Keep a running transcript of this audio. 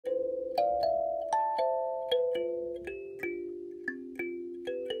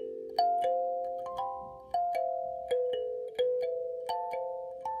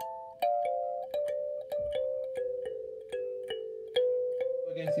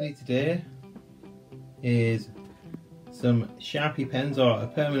you need to do is some Sharpie pens or a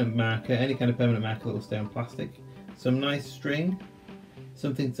permanent marker, any kind of permanent marker that will stay on plastic, some nice string,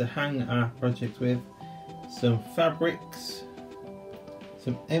 something to hang our project with, some fabrics,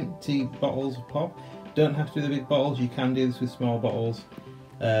 some empty bottles of pop. Don't have to do the big bottles, you can do this with small bottles,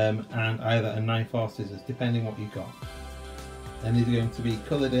 and either a knife or scissors, depending what you've got. And these are going to be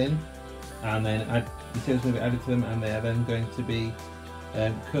coloured in, and then materials will be added to them, and they are then going to be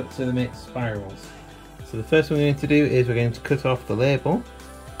cut so they make spirals. So the first thing we're going to do is we're going to cut off the label.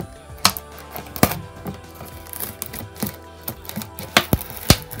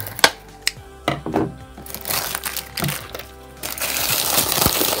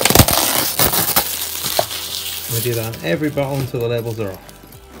 We do that on every bottle until the labels are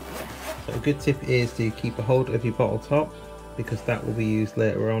off. So a good tip is to keep a hold of your bottle top, because that will be used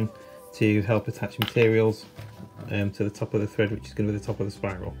later on to help attach materials to the top of the thread, which is going to be the top of the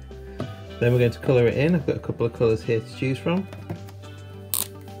spiral. Then we're going to colour it in. I've got a couple of colours here to choose from.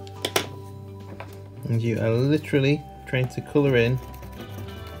 And you are literally trying to colour in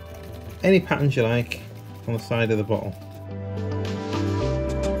any patterns you like on the side of the bottle.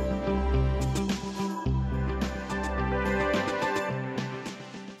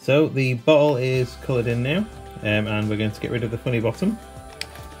 So the bottle is coloured in now, and we're going to get rid of the funny bottom.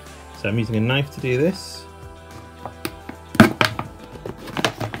 So I'm using a knife to do this.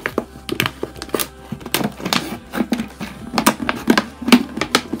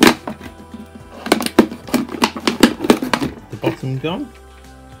 The bottom gone.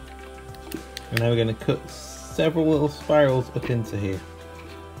 And now we're going to cut several little spirals up into here.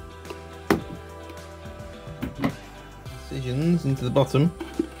 Incisions into the bottom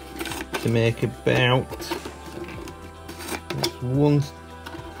to make about one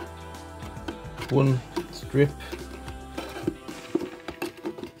strip,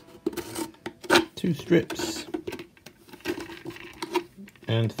 2 strips,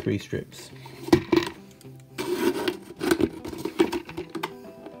 and 3 strips.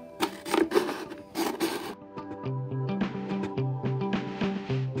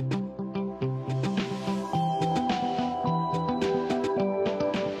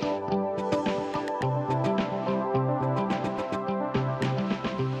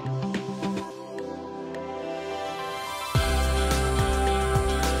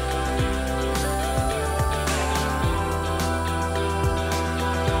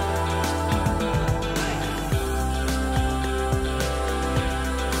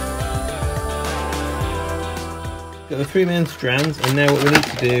 Got the 3 main strands, and now what we need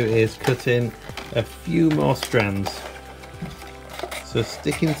to do is cut in a few more strands. So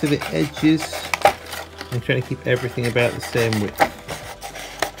sticking to the edges and trying to keep everything about the same width.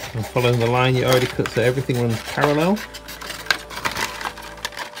 And following the line you already cut so everything runs parallel.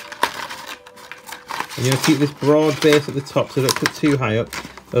 And you want to keep this broad base at the top, so don't cut too high up,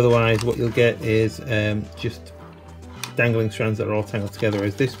 otherwise what you'll get is just dangling strands that are all tangled together,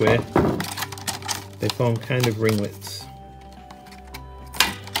 whereas this way they form kind of ringlets.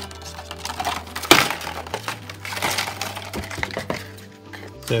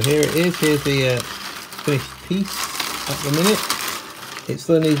 So here it is, here's the finished piece at the minute. It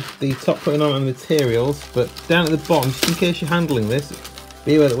still needs the top putting on the materials, but down at the bottom, just in case you're handling this,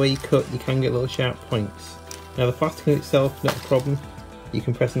 be aware that where you cut you can get little sharp points. Now the plastic in itself, not a problem, you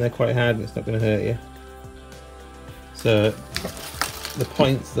can press in there quite hard and it's not going to hurt you. So the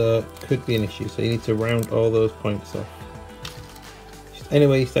points though could be an issue, so you need to round all those points off. Just any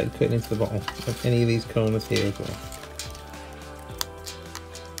way you start cutting into the bottom of any of these corners here as well.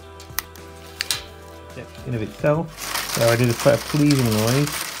 In of itself, so I did quite a pleasing noise.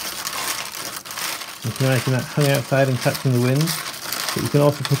 You can imagine that hung outside and catching the wind, but you can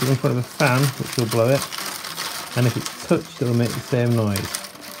also put it in front of a fan which will blow it, and if it's touched it will make the same noise.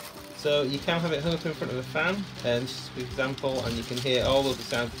 So you can have it hung up in front of a fan, and this is an example, and you can hear all of the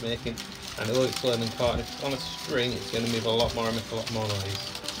sounds it's making, and although it's slow and caught, and if it's on a string it's going to move a lot more and make a lot more noise.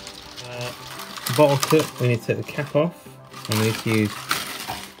 Bottle cut, we need to take the cap off, and we need to use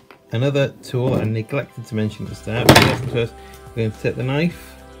another tool that I neglected to mention at the start. But first, we're going to take the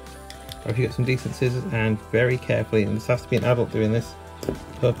knife, or if you've got some decent scissors, and very carefully, and this has to be an adult doing this,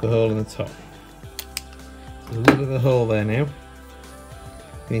 poke a hole in the top. There's a little bit of a hole there now.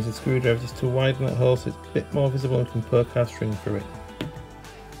 You use a screwdriver just to widen that hole so it's a bit more visible and we can poke our string through it.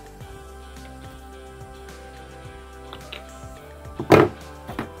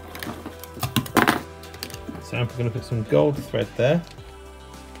 So I'm going to put some gold thread there.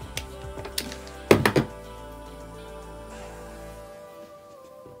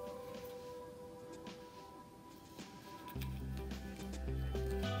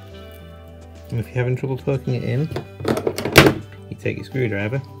 And if you're having trouble poking it in, you take your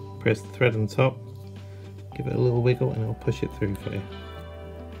screwdriver, press the thread on top, give it a little wiggle and it'll push it through for you.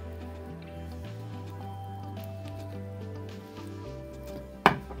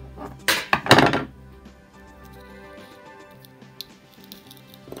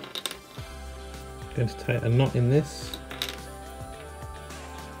 I'm going to tie a knot in this.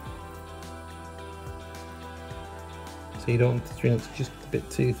 So you don't want the string that's just a bit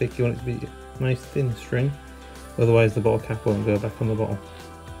too thick, you want it to be a nice thin string, otherwise the bottle cap won't go back on the bottle.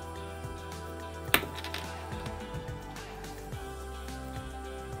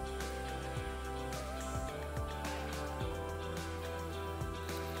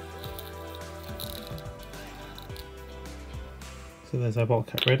 So there's our bottle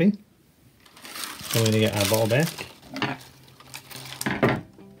cap ready. We're going to get our bottle back. And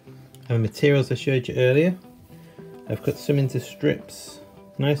the materials I showed you earlier, I've cut some into strips,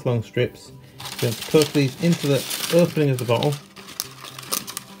 nice long strips. You're going to poke these into the opening of the bottle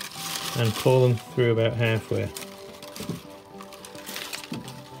and pull them through about halfway.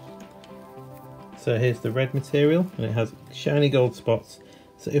 So here's the red material, and it has shiny gold spots.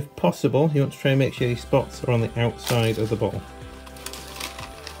 So if possible, you want to try and make sure these spots are on the outside of the bottle.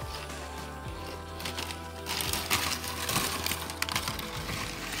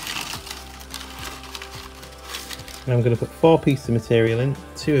 And I'm going to put 4 pieces of material in,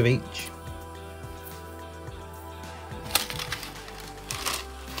 2 of each.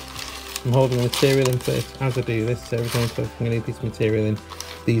 I'm holding the material in place as I do this, so every time I'm putting a new piece of material in,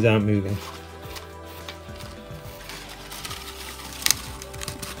 these aren't moving.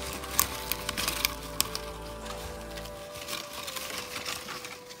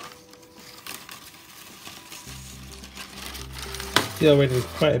 See, already there's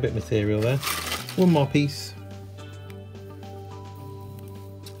quite a bit of material there. One more piece.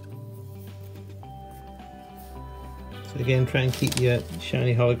 So again, try and keep your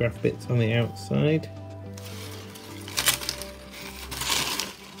shiny holograph bits on the outside.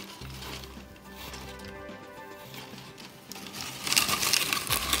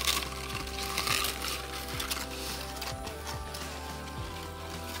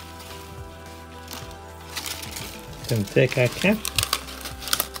 Then take our cap,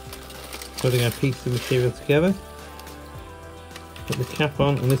 putting our piece of material together, put the cap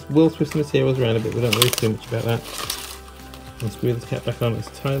on, and this will twist the materials around a bit, we don't worry too much about that. And screw this cap back on as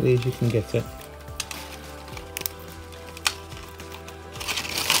tightly as you can get it.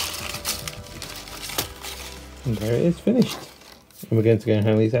 And there it is, finished. And we're going to go and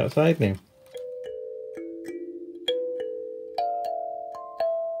hang these outside now.